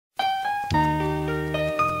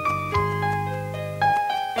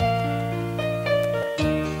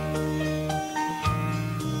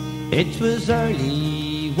It was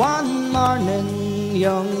early one morning,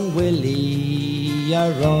 young Willie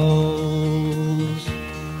arose,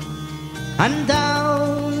 and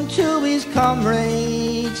down to his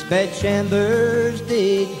comrades' bedchambers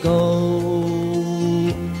did go,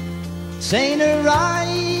 saying,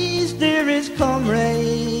 "Arise, dearest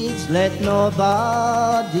comrades, let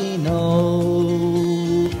nobody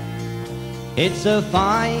know. It's a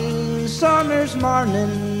fine summer's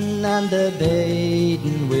morning, and the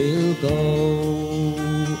bathing will go."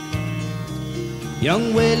 Young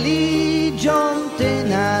Willie jumped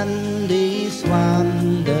in and he swam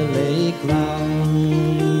the lake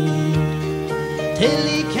round, till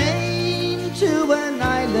he came to an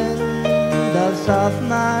island of soft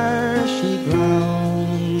marshy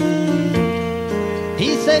ground.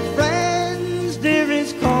 He said, "Friends,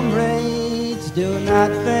 dearest comrades, do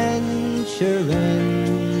not venture in,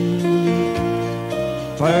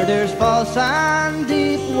 for there's false and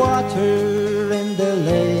deep water in the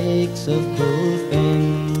lakes of Coolfin."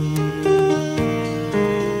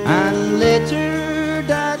 And later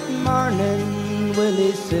that morning,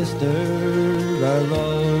 Willie's sister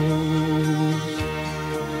arose,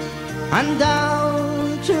 and down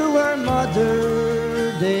to her mother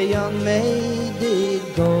the young maid did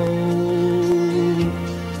go,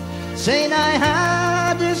 saying, "I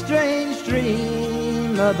had a strange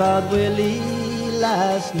dream about Willie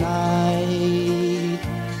last night.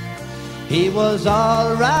 He was all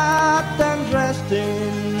wrapped and dressed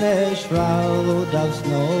in a shroud of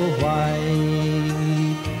snow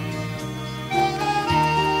white."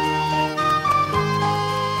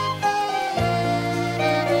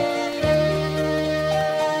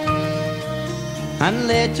 And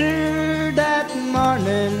later that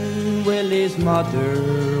morning, Willie's mother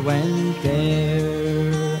went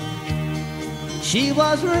there. She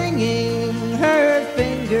was wringing her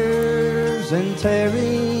fingers and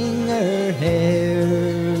tearing her hair,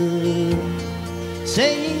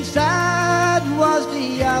 saying sad was the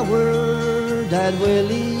hour that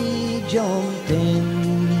Willie jumped in,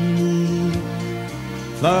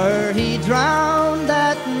 for he drowned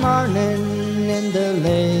that morning in the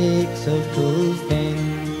lakes of Coolfin.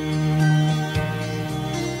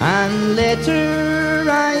 And later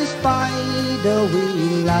I spied a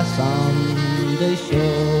wee lass on the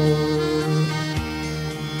shore.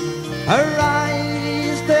 Her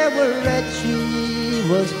eyes, they were red, she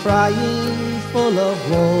was crying full of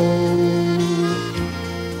woe.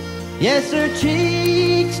 Yes, her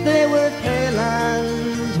cheeks, they were pale,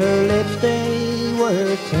 and her lips, they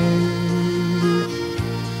were thin,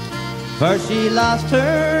 for she lost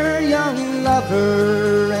her young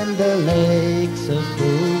lover in the lakes of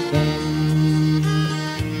Coolfin.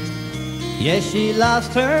 Yes, she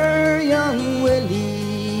lost her young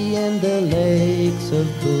Willie in the lakes of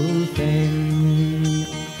Coolfin.